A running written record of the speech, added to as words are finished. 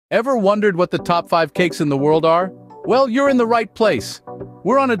Ever wondered what the top 5 cakes in the world are? Well, you're in the right place.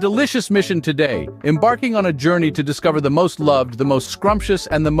 We're on a delicious mission today, embarking on a journey to discover the most loved, the most scrumptious,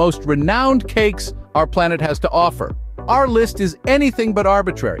 and the most renowned cakes our planet has to offer. Our list is anything but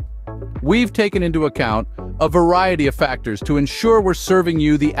arbitrary. We've taken into account a variety of factors to ensure we're serving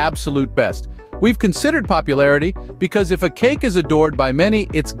you the absolute best. We've considered popularity because if a cake is adored by many,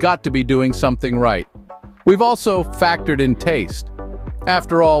 it's got to be doing something right. We've also factored in taste.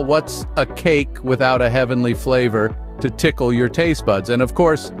 After all, what's a cake without a heavenly flavor to tickle your taste buds? And of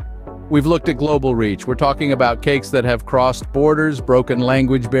course, we've looked at global reach. We're talking about cakes that have crossed borders, broken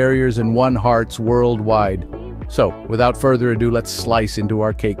language barriers, and won hearts worldwide. So, without further ado, let's slice into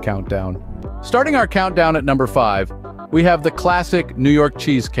our cake countdown. Starting our countdown at number 5, we have the classic New York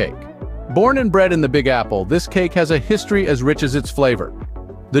cheesecake. Born and bred in the Big Apple, this cake has a history as rich as its flavor.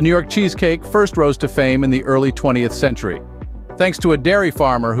 The New York cheesecake first rose to fame in the early 20th century, thanks to a dairy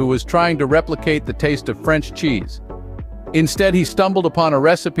farmer who was trying to replicate the taste of French cheese. Instead, he stumbled upon a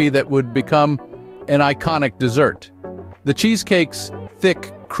recipe that would become an iconic dessert. The cheesecake's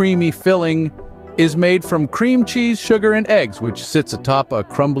thick, creamy filling is made from cream cheese, sugar, and eggs, which sits atop a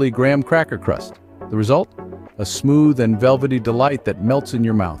crumbly graham cracker crust. The result? A smooth and velvety delight that melts in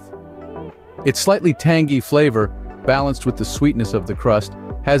your mouth. Its slightly tangy flavor, balanced with the sweetness of the crust,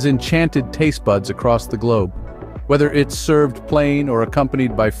 has enchanted taste buds across the globe. Whether it's served plain or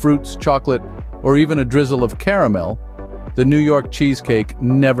accompanied by fruits, chocolate, or even a drizzle of caramel, the New York cheesecake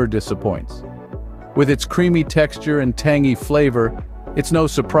never disappoints. With its creamy texture and tangy flavor, it's no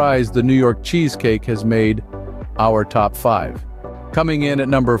surprise the New York cheesecake has made our top 5. Coming in at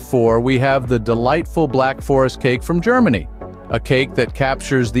number 4, we have the delightful Black Forest cake from Germany. A cake that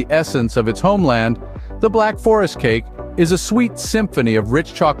captures the essence of its homeland. The Black Forest cake is a sweet symphony of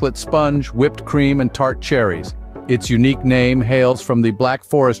rich chocolate sponge, whipped cream, and tart cherries. Its unique name hails from the Black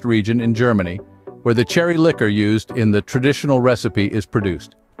Forest region in Germany, where the cherry liquor used in the traditional recipe is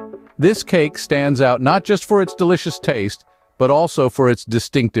produced. This cake stands out not just for its delicious taste, but also for its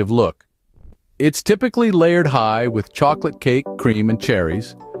distinctive look. It's typically layered high with chocolate cake, cream, and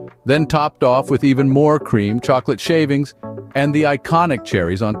cherries, then topped off with even more cream, chocolate shavings, and the iconic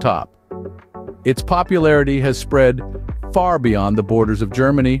cherries on top. Its popularity has spread far beyond the borders of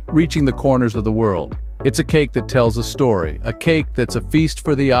Germany, reaching the corners of the world. It's a cake that tells a story, a cake that's a feast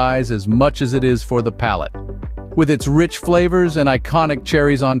for the eyes as much as it is for the palate. With its rich flavors and iconic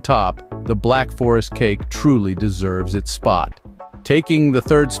cherries on top, the Black Forest cake truly deserves its spot. Taking the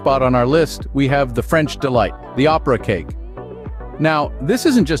 3rd spot on our list, we have the French delight, the opera cake. Now, this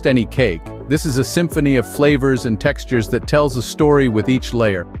isn't just any cake. This is a symphony of flavors and textures that tells a story with each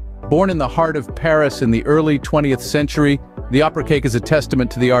layer. Born in the heart of Paris in the early 20th century, the opera cake is a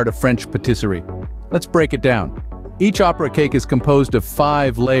testament to the art of French patisserie. Let's break it down. Each opera cake is composed of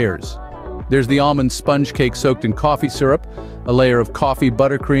 5 layers. There's the almond sponge cake soaked in coffee syrup, a layer of coffee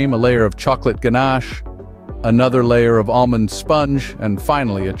buttercream, a layer of chocolate ganache, another layer of almond sponge, and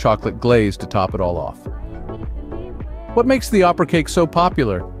finally a chocolate glaze to top it all off. What makes the opera cake so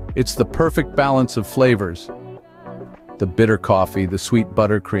popular? It's the perfect balance of flavors. The bitter coffee, the sweet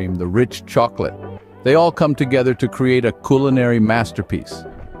buttercream, the rich chocolate. They all come together to create a culinary masterpiece.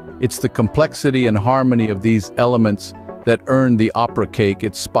 It's the complexity and harmony of these elements that earn the opera cake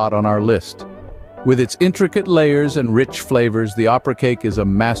its spot on our list. With its intricate layers and rich flavors, the opera cake is a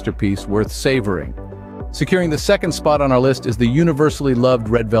masterpiece worth savoring. Securing the 2nd spot on our list is the universally loved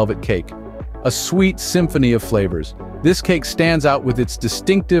red velvet cake, a sweet symphony of flavors. This cake stands out with its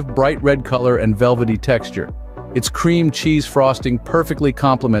distinctive bright red color and velvety texture. Its cream cheese frosting perfectly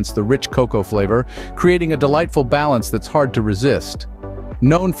complements the rich cocoa flavor, creating a delightful balance that's hard to resist.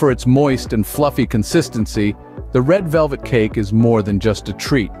 Known for its moist and fluffy consistency, the red velvet cake is more than just a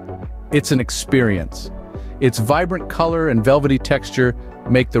treat. It's an experience. Its vibrant color and velvety texture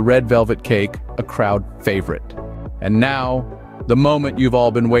make the red velvet cake a crowd favorite. And now, the moment you've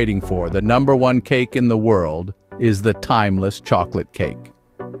all been waiting for, the number 1 cake in the world is the timeless chocolate cake.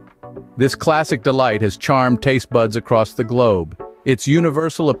 This classic delight has charmed taste buds across the globe. Its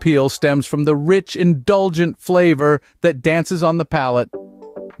universal appeal stems from the rich, indulgent flavor that dances on the palate.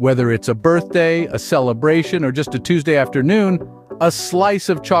 Whether it's a birthday, a celebration, or just a Tuesday afternoon, a slice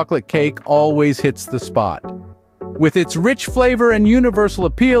of chocolate cake always hits the spot. With its rich flavor and universal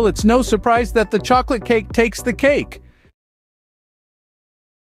appeal, it's no surprise that the chocolate cake takes the cake.